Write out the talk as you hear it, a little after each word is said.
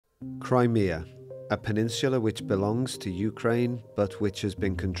Crimea, a peninsula which belongs to Ukraine but which has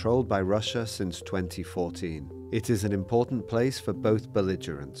been controlled by Russia since 2014. It is an important place for both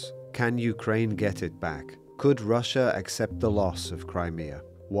belligerents. Can Ukraine get it back? Could Russia accept the loss of Crimea?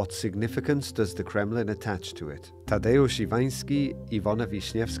 What significance does the Kremlin attach to it? Tadeusz Iwański, Iwona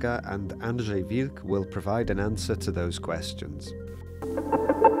Wiśniewska and Andrzej Wilk will provide an answer to those questions.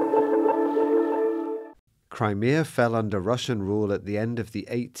 Crimea fell under Russian rule at the end of the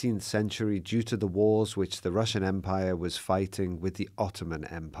 18th century due to the wars which the Russian Empire was fighting with the Ottoman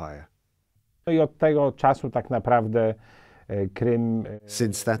Empire.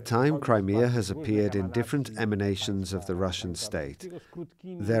 Since that time, Crimea has appeared in different emanations of the Russian state.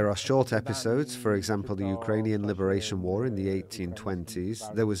 There are short episodes, for example, the Ukrainian Liberation War in the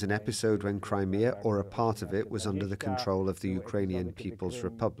 1820s. There was an episode when Crimea, or a part of it, was under the control of the Ukrainian People's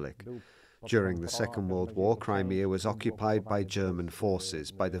Republic. During the Second World War, Crimea was occupied by German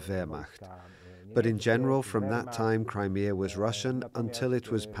forces, by the Wehrmacht. But in general, from that time, Crimea was Russian until it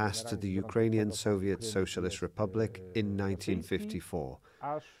was passed to the Ukrainian Soviet Socialist Republic in 1954.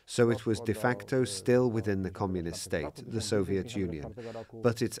 So it was de facto still within the communist state, the Soviet Union,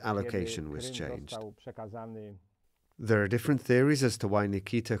 but its allocation was changed. There are different theories as to why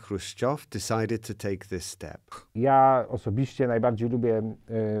Nikita Khrushchev decided to take this step. Ja osobiście najbardziej lubię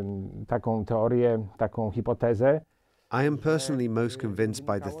taką teorię, taką hipotezę. I am personally most convinced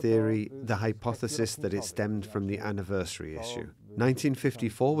by the theory, the hypothesis that it stemmed from the anniversary issue.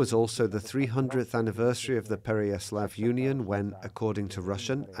 1954 was also the 300th anniversary of the Pereyaslav Union when, according to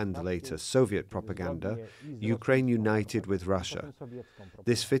Russian and later Soviet propaganda, Ukraine united with Russia.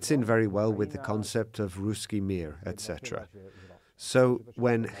 This fits in very well with the concept of Ruski Mir, etc. So,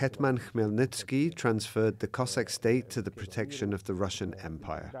 when Hetman Khmelnytsky transferred the Cossack state to the protection of the Russian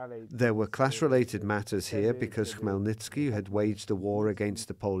Empire, there were class-related matters here because Khmelnytsky had waged a war against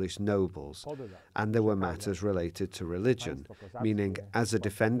the Polish nobles, and there were matters related to religion, meaning as a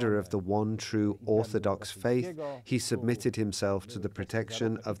defender of the one true Orthodox faith, he submitted himself to the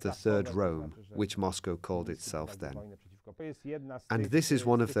protection of the Third Rome, which Moscow called itself then. And this is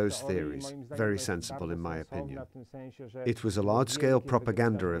one of those theories, very sensible in my opinion. It was a large-scale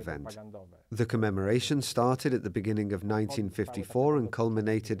propaganda event. The commemoration started at the beginning of 1954 and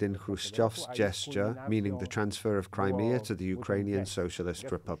culminated in Khrushchev's gesture, meaning the transfer of Crimea to the Ukrainian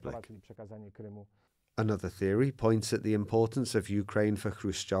Socialist Republic. Another theory points at the importance of Ukraine for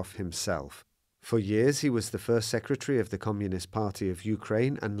Khrushchev himself. For years, he was the first secretary of the Communist Party of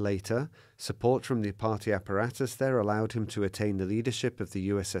Ukraine, and later, support from the party apparatus there allowed him to attain the leadership of the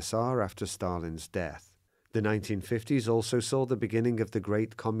USSR after Stalin's death. The 1950s also saw the beginning of the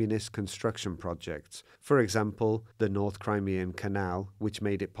great communist construction projects, for example, the North Crimean Canal, which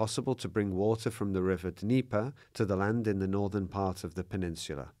made it possible to bring water from the river Dnieper to the land in the northern part of the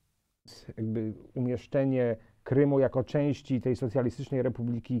peninsula.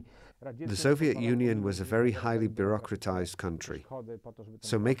 The Soviet Union was a very highly bureaucratized country.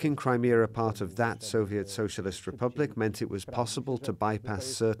 So making Crimea a part of that Soviet Socialist Republic meant it was possible to bypass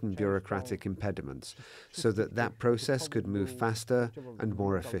certain bureaucratic impediments, so that that process could move faster and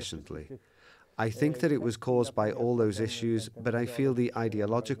more efficiently. I think that it was caused by all those issues, but I feel the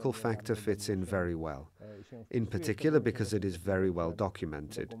ideological factor fits in very well. In particular because it is very well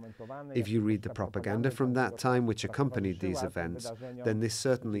documented. If you read the propaganda from that time which accompanied these events, then this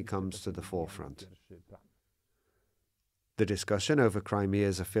certainly comes to the forefront. The discussion over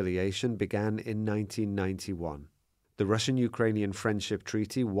Crimea's affiliation began in 1991. The Russian-Ukrainian Friendship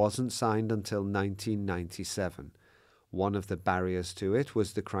Treaty wasn't signed until 1997. One of the barriers to it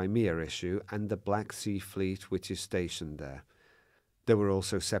was the Crimea issue and the Black Sea Fleet which is stationed there. There were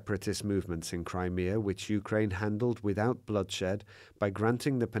also separatist movements in Crimea, which Ukraine handled without bloodshed by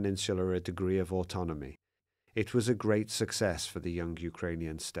granting the peninsula a degree of autonomy. It was a great success for the young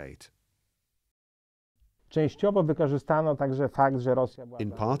Ukrainian state. In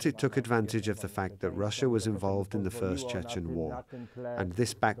part, it took advantage of the fact that Russia was involved in the First Chechen War, and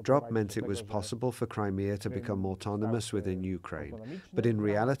this backdrop meant it was possible for Crimea to become autonomous within Ukraine. But in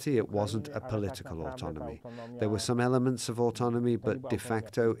reality, it wasn't a political autonomy. There were some elements of autonomy, but de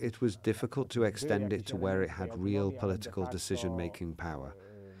facto, it was difficult to extend it to where it had real political decision-making power.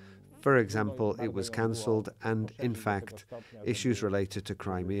 For example, it was cancelled and, in fact, issues related to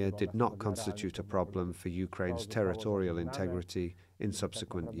Crimea did not constitute a problem for Ukraine's territorial integrity in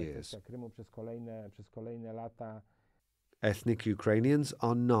subsequent years. Ethnic Ukrainians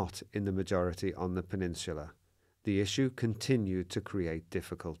are not in the majority on the peninsula. The issue continued to create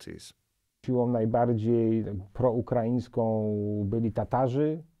difficulties. Siłą najbardziej proukraińską byli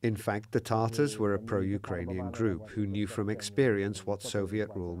Tatarzy. In fact, the Tatars were a pro-Ukrainian group who knew from experience what Soviet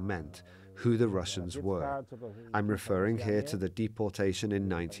rule meant, who the Russians were. I'm referring here to the deportation in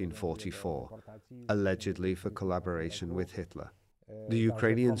 1944, allegedly for collaboration with Hitler. The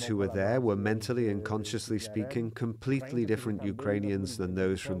Ukrainians who were there were mentally and consciously speaking completely different Ukrainians than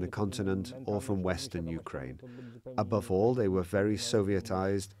those from the continent or from Western Ukraine. Above all, they were very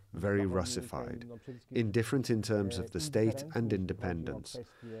Sovietized, very Russified, indifferent in terms of the state and independence.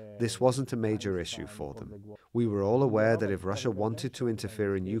 This wasn't a major issue for them. We were all aware that if Russia wanted to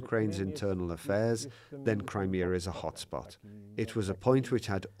interfere in Ukraine's internal affairs, then Crimea is a hotspot. It was a point which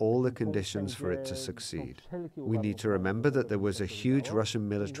had all the conditions for it to succeed. We need to remember that there was a huge Russian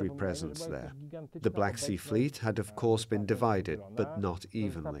military presence there. The Black Sea Fleet had of course been divided, but not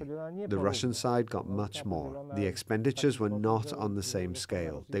evenly. The Russian side got much more. The expenditures were not on the same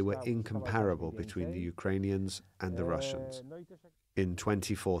scale. They were incomparable between the Ukrainians and the Russians. In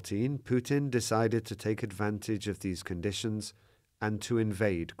 2014, Putin decided to take advantage of these conditions and to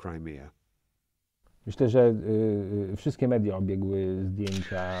invade Crimea. Myślę, że wszystkie media obiegły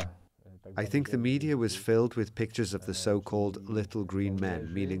zdjęcia. I think the media was filled with pictures of the so-called little green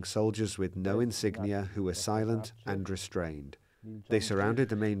men, meaning soldiers with no insignia who were silent and restrained. They surrounded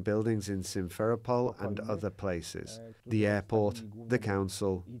the main buildings in Simferopol and other places, the airport, the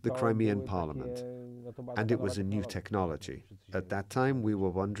council, the Crimean parliament. And it was a new technology. At that time, we were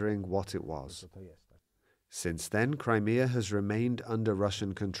wondering what it was. Since then, Crimea has remained under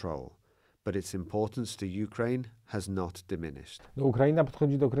Russian control, but its importance to Ukraine has not diminished. Ukraina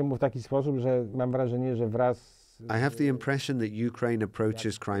podchodzi do Krymu w taki sposób, że mam wrażenie, że wraz. I have the impression that Ukraine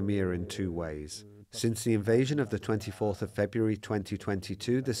approaches Crimea in two ways. Since the invasion of the 24th of February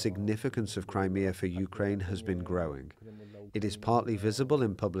 2022, the significance of Crimea for Ukraine has been growing. It is partly visible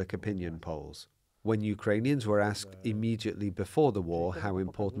in public opinion polls. When Ukrainians were asked immediately before the war how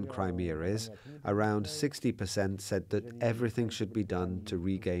important Crimea is, around 60% said that everything should be done to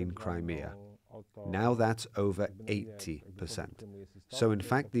regain Crimea. Now that's over 80%. So in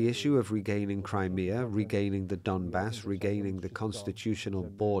fact, the issue of regaining Crimea, regaining the Donbass, regaining the constitutional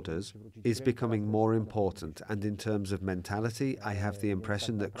borders is becoming more important, and in terms of mentality, I have the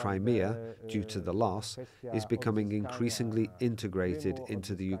impression that Crimea, due to the loss, is becoming increasingly integrated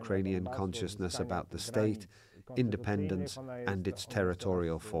into the Ukrainian consciousness about the state, independence, and its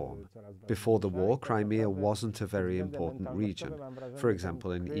territorial form. Before the war, Crimea wasn't a very important region, for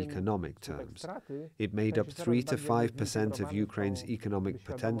example in economic terms. It made up 3 to 5% of Ukraine's economic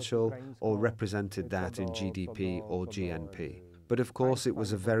potential, or represented that in GDP or GNP. But of course it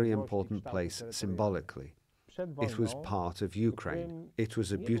was a very important place symbolically. It was part of Ukraine. It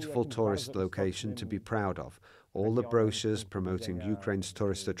was a beautiful tourist location to be proud of. All the brochures promoting Ukraine's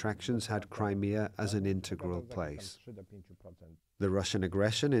tourist attractions had Crimea as an integral place. The Russian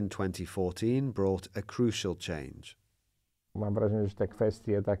aggression in 2014 brought a crucial change. Mam wrażenie, że te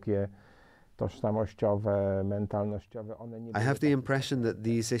kwestie takie tożsamościowe, mentalnościowe, one nie. I have the impression that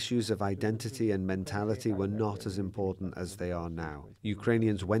these issues of identity and mentality were not as important as they are now.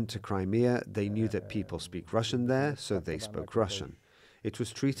 Ukrainians went to Crimea, they knew that people speak Russian there, so they spoke Russian. It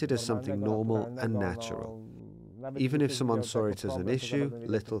was treated as something normal and natural. Even if someone saw it as an issue,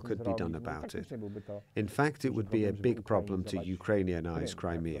 little could be done about it. In fact, it would be a big problem to Ukrainianize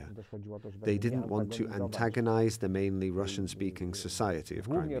Crimea. They didn't want to antagonize the mainly Russian-speaking society of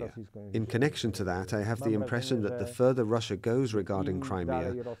Crimea. In connection to that, I have the impression that the further Russia goes regarding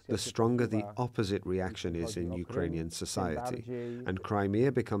Crimea, the stronger the opposite reaction is in Ukrainian society, and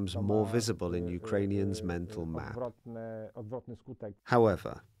Crimea becomes more visible in Ukrainians' mental map.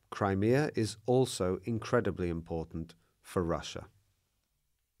 However, Crimea is also incredibly important for Russia.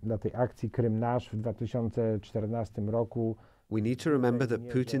 Dla tej akcji Krym Nasz w 2014 roku. We need to remember that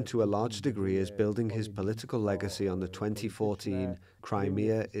Putin, to a large degree, is building his political legacy on the 2014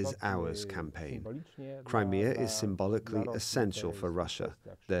 Crimea is Ours campaign. Crimea is symbolically essential for Russia.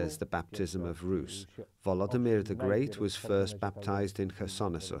 There's the baptism of Rus. Volodymyr the Great was first baptized in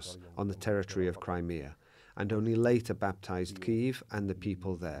Chersonesus, on the territory of Crimea, and only later baptized Kyiv and the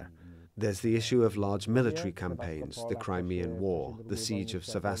people there. There's the issue of large military campaigns, the Crimean War, the siege of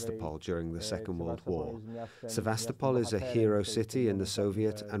Sevastopol during the Second World War. Sevastopol is a hero city in the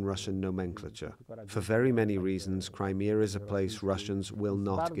Soviet and Russian nomenclature. For very many reasons, Crimea is a place Russians will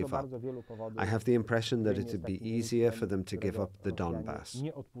not give up. I have the impression that it would be easier for them to give up the Donbass.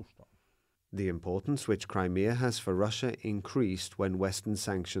 The importance which Crimea has for Russia increased when Western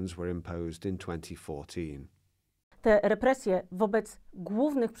sanctions were imposed in 2014. Te represje wobec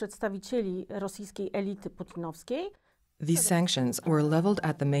głównych przedstawicieli rosyjskiej elity putinowskiej. These sanctions were leveled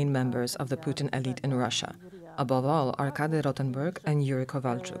at the main members of the Putin elite in Russia, Above all, Arkady Rotenberg and Yuri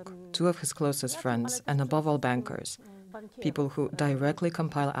Kowalczuk, two of his closest friends, and above all bankers, people who directly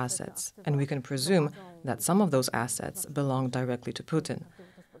compile assets, and we can presume that some of those assets belong directly to Putin.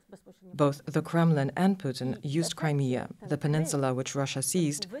 Both the Kremlin and Putin used Crimea, the peninsula which Russia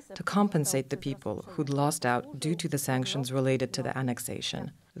seized, to compensate the people who'd lost out due to the sanctions related to the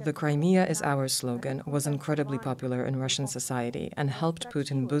annexation. The Crimea is our slogan was incredibly popular in Russian society and helped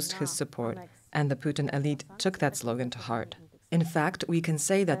Putin boost his support, and the Putin elite took that slogan to heart. In fact, we can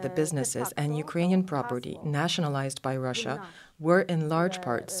say that the businesses and Ukrainian property nationalized by Russia were in large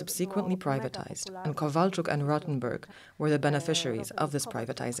part subsequently privatized, and Kowalczuk and Rotenberg were the beneficiaries of this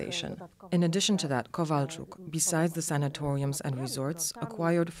privatization. In addition to that, Kowalczuk, besides the sanatoriums and resorts,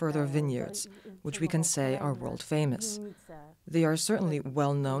 acquired further vineyards, which we can say are world famous. They are certainly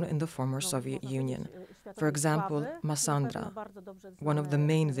well known in the former Soviet Union. For example, Masandra, one of the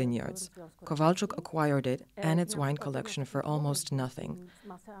main vineyards. Kowalczuk acquired it and its wine collection for almost nothing.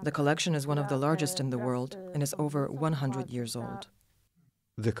 The collection is one of the largest in the world and is over 100 years old.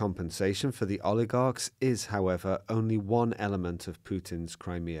 The compensation for the oligarchs is, however, only one element of Putin's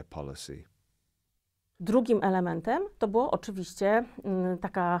Crimea policy. Drugim elementem to było oczywiście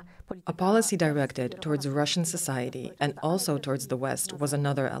taka A policy directed towards Russian society and also towards the West was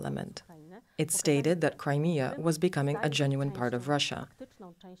another element. It stated that Crimea was becoming a genuine part of Russia.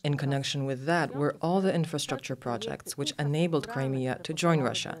 In connection with that were all the infrastructure projects which enabled Crimea to join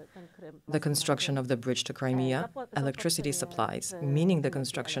Russia. The construction of the bridge to Crimea, electricity supplies, meaning the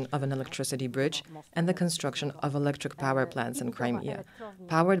construction of an electricity bridge, and the construction of electric power plants in Crimea,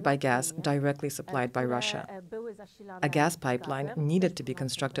 powered by gas directly supplied by Russia. A gas pipeline needed to be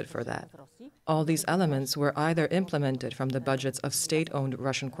constructed for that. All these elements were either implemented from the budgets of state-owned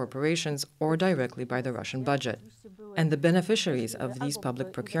Russian corporations or directly by the Russian budget. And the beneficiaries of these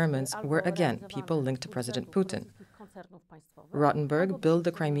public procurements were again people linked to President Putin. Rotenberg built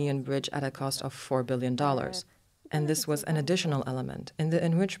the Crimean bridge at a cost of $4 billion, and this was an additional element in the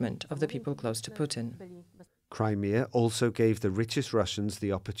enrichment of the people close to Putin. Crimea also gave the richest Russians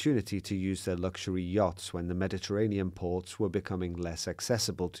the opportunity to use their luxury yachts when the Mediterranean ports were becoming less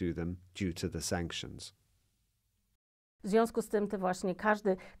accessible to them due to the sanctions. W związku z tym właśnie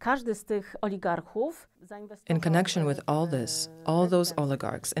każdy z tych oligarchów In connection with all this, all those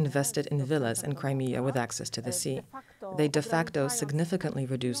oligarchs invested in villas in Crimea with access to the sea. They de facto significantly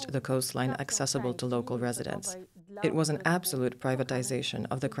reduced the coastline accessible to local residents. It was an absolute privatization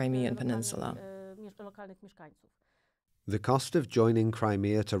of the Crimean peninsula. The cost of joining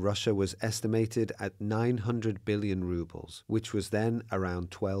Crimea to Russia was estimated at 900 billion rubles, which was then around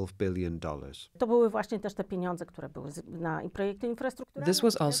 $12 billion. To były właśnie też te pieniądze, które były na projekty infrastrukturalne. This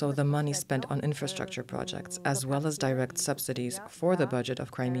was also the money spent on infrastructure projects, as well as direct subsidies for the budget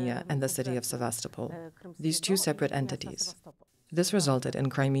of Crimea and the city of Sevastopol, these two separate entities. This resulted in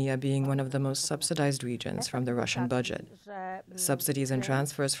Crimea being one of the most subsidized regions from the Russian budget. Subsidies and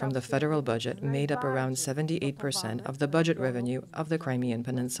transfers from the federal budget made up around 78% of the budget revenue of the Crimean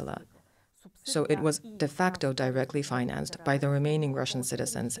peninsula. So it was de facto directly financed by the remaining Russian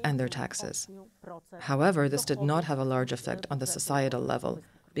citizens and their taxes. However, this did not have a large effect on the societal level,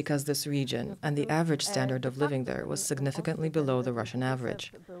 because this region and the average standard of living there was significantly below the Russian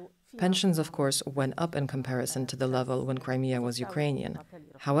average. Pensions, of course, went up in comparison to the level when Crimea was Ukrainian.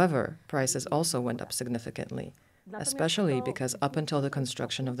 However, prices also went up significantly, especially because up until the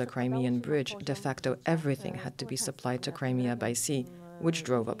construction of the Crimean bridge, de facto everything had to be supplied to Crimea by sea, which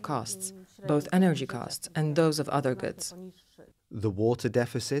drove up costs, both energy costs and those of other goods. The water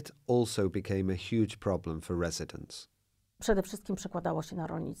deficit also became a huge problem for residents. Przede wszystkim przekładało się na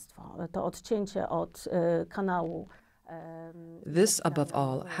rolnictwo. To odcięcie od kanału. This, above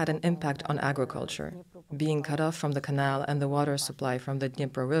all, had an impact on agriculture. Being cut off from the canal and the water supply from the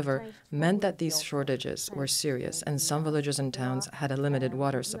Dnieper River meant that these shortages were serious and some villages and towns had a limited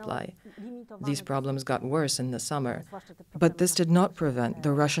water supply. These problems got worse in the summer, but this did not prevent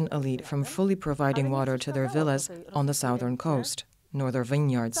the Russian elite from fully providing water to their villas on the southern coast, nor their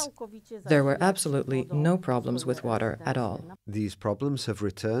vineyards. There were absolutely no problems with water at all. These problems have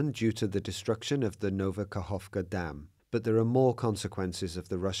returned due to the destruction of the Nova Kakhovka Dam, but there are more consequences of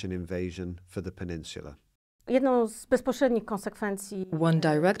the Russian invasion for the peninsula. Jedną z bezpośrednich konsekwencji One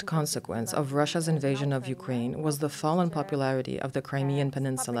direct consequence of Russia's invasion of Ukraine was the fall in popularity of the Crimean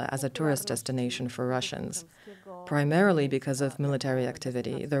Peninsula as a tourist destination for Russians. Primarily because of military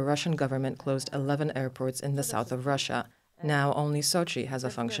activity, the Russian government closed 11 airports in the south of Russia. Now only Sochi has a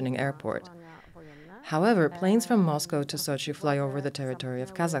functioning airport. However, planes from Moscow to Sochi fly over the territory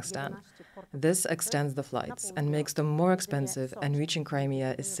of Kazakhstan. This extends the flights and makes them more expensive, and reaching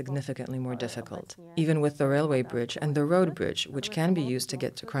Crimea is significantly more difficult. Even with the railway bridge and the road bridge, which can be used to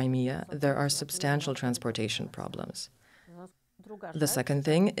get to Crimea, there are substantial transportation problems. The second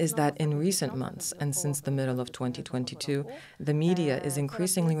thing is that in recent months, and since the middle of 2022, the media is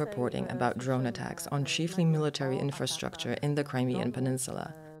increasingly reporting about drone attacks on chiefly military infrastructure in the Crimean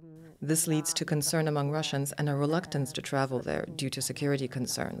peninsula. This leads to concern among Russians and a reluctance to travel there due to security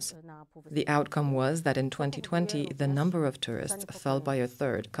concerns. The outcome was that in 2020, the number of tourists fell by a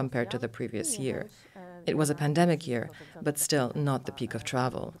third compared to the previous year. It was a pandemic year, but still not the peak of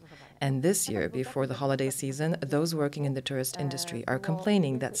travel. And this year, before the holiday season, those working in the tourist industry are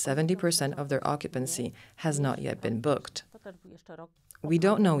complaining that 70% of their occupancy has not yet been booked. We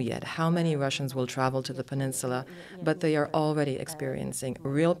don't know yet how many Russians will travel to the peninsula, but they are already experiencing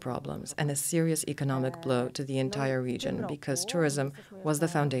real problems and a serious economic blow to the entire region because tourism was the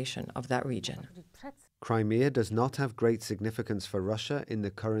foundation of that region. Crimea does not have great significance for Russia in the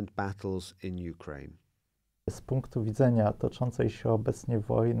current battles in Ukraine. Z punktu widzenia toczącej się obecnie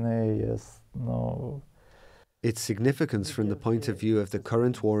wojny jest, Its significance from the point of view of the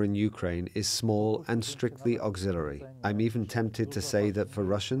current war in Ukraine is small and strictly auxiliary. I'm even tempted to say that for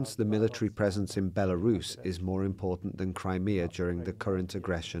Russians, the military presence in Belarus is more important than Crimea during the current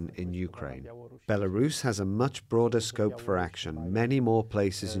aggression in Ukraine. Belarus has a much broader scope for action. Many more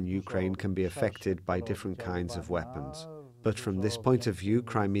places in Ukraine can be affected by different kinds of weapons. But from this point of view,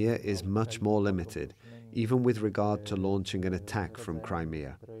 Crimea is much more limited, even with regard to launching an attack from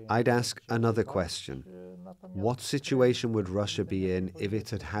Crimea. I'd ask another question. What situation would Russia be in if it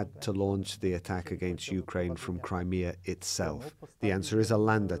had had to launch the attack against Ukraine from Crimea itself? The answer is a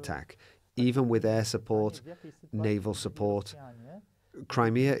land attack, even with air support, naval support.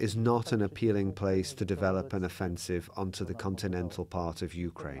 Crimea is not an appealing place to develop an offensive onto the continental part of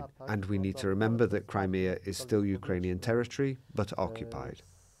Ukraine. And we need to remember that Crimea is still Ukrainian territory, but occupied.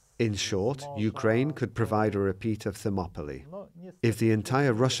 In short, Ukraine could provide a repeat of Thermopylae. If the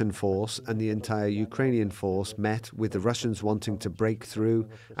entire Russian force and the entire Ukrainian force met with the Russians wanting to break through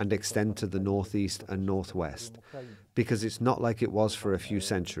and extend to the northeast and northwest, because it's not like it was for a few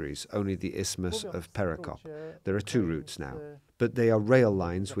centuries, only the Isthmus of Perekop. There are two routes now. But they are rail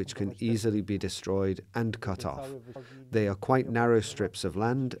lines which can easily be destroyed and cut off. They are quite narrow strips of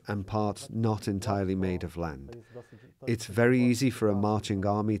land and parts not entirely made of land. It's very easy for a marching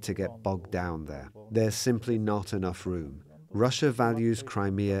army to get bogged down there. There's simply not enough room. Russia values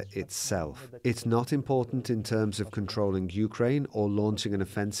Crimea itself. It's not important in terms of controlling Ukraine or launching an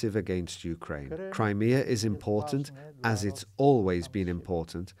offensive against Ukraine. Crimea is important, as it's always been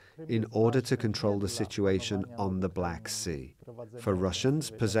important, in order to control the situation on the Black Sea. For Russians,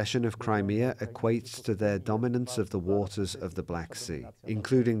 possession of Crimea equates to their dominance of the waters of the Black Sea,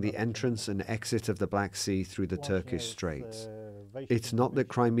 including the entrance and exit of the Black Sea through the Turkish Straits. It's not that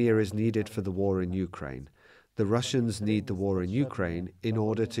Crimea is needed for the war in Ukraine. The Russians need the war in Ukraine in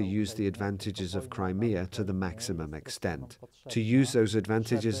order to use the advantages of Crimea to the maximum extent, to use those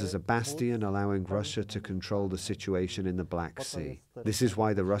advantages as a bastion allowing Russia to control the situation in the Black Sea. This is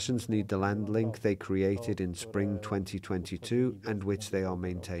why the Russians need the land link they created in spring 2022 and which they are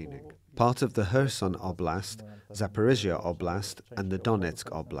maintaining. Part of the Kherson Oblast, Zaporizhia Oblast, and the Donetsk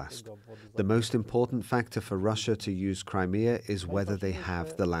Oblast. The most important factor for Russia to use Crimea is whether they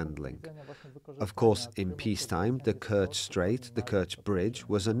have the land link. Of course, in peacetime, the Kerch Strait, the Kerch Bridge,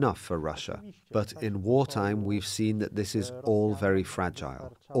 was enough for Russia. But in wartime, we've seen that this is all very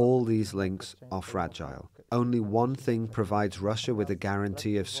fragile. All these links are fragile. Only one thing provides Russia with a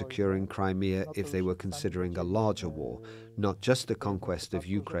guarantee of securing Crimea if they were considering a larger war, not just the conquest of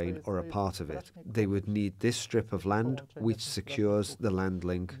Ukraine or a part of it. They would need this strip of land which secures the land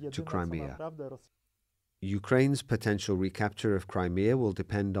link to Crimea. Ukraine's potential recapture of Crimea will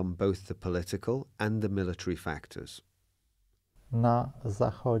depend on both the political and the military factors. Na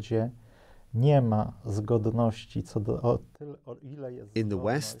Zachodzie nie ma zgodności co do o ile jest. In the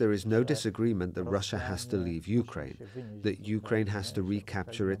West, there is no disagreement that Russia has to leave Ukraine, that Ukraine has to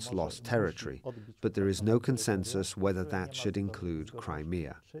recapture its lost territory, but there is no consensus whether that should include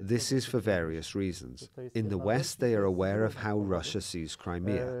Crimea. This is for various reasons. In the West, they are aware of how Russia sees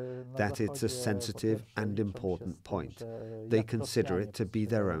Crimea, that it's a sensitive and important point. They consider it to be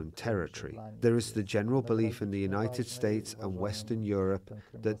their own territory. There is the general belief in the United States and Western Europe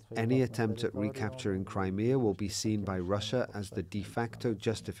that any attempt at recapturing Crimea will be seen by Russia as the de facto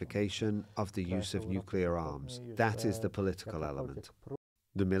justification of the use of nuclear arms. That is the political element.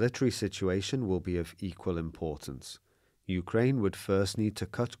 The military situation will be of equal importance. Ukraine would first need to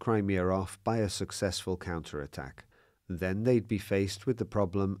cut Crimea off by a successful counterattack. Then they'd be faced with the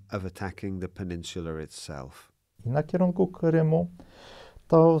problem of attacking the peninsula itself. I na kierunku Krymu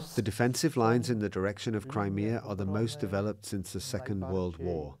to The defensive lines in the direction of Crimea are the most developed since the Second World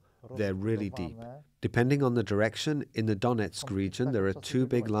War. They're really deep. Depending on the direction, in the Donetsk region there are two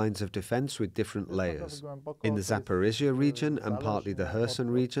big lines of defense with different layers. In the Zaporizhia region and partly the Kherson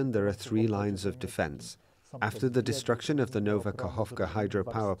region there are three lines of defense. After the destruction of the Nova Kakhovka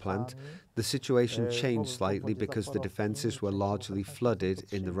hydropower plant, the situation changed slightly because the defenses were largely flooded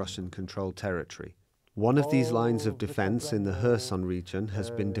in the Russian-controlled territory. One of these lines of defense in the Kherson region has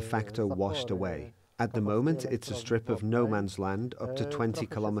been de facto washed away. At the moment, it's a strip of no man's land up to 20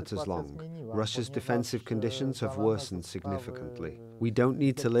 kilometers long. Russia's defensive conditions have worsened significantly. We don't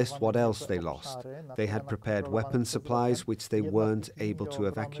need to list what else they lost. They had prepared weapon supplies which they weren't able to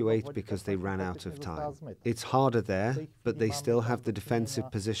evacuate because they ran out of time. It's harder there, but they still have the defensive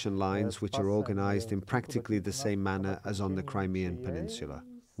position lines which are organized in practically the same manner as on the Crimean peninsula.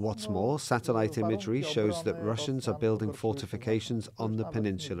 What's more, satellite imagery shows that Russians are building fortifications on the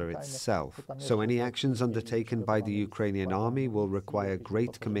peninsula itself, so any actions undertaken by the Ukrainian army will require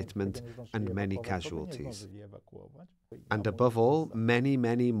great commitment and many casualties. And above all, many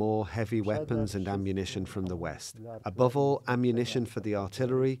more heavy weapons and ammunition from the West. Above all, ammunition for the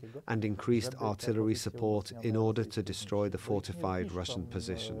artillery and increased artillery support in order to destroy the fortified Russian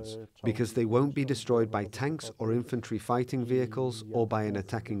positions. Because they won't be destroyed by tanks or infantry fighting vehicles or by an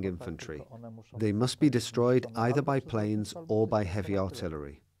attacking infantry. They must be destroyed either by planes or by heavy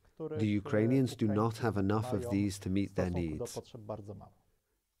artillery. The Ukrainians do not have enough of these to meet their needs.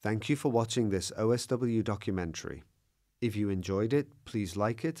 Thank you for watching this OSW documentary. If you enjoyed it, please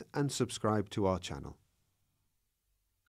like it and subscribe to our channel.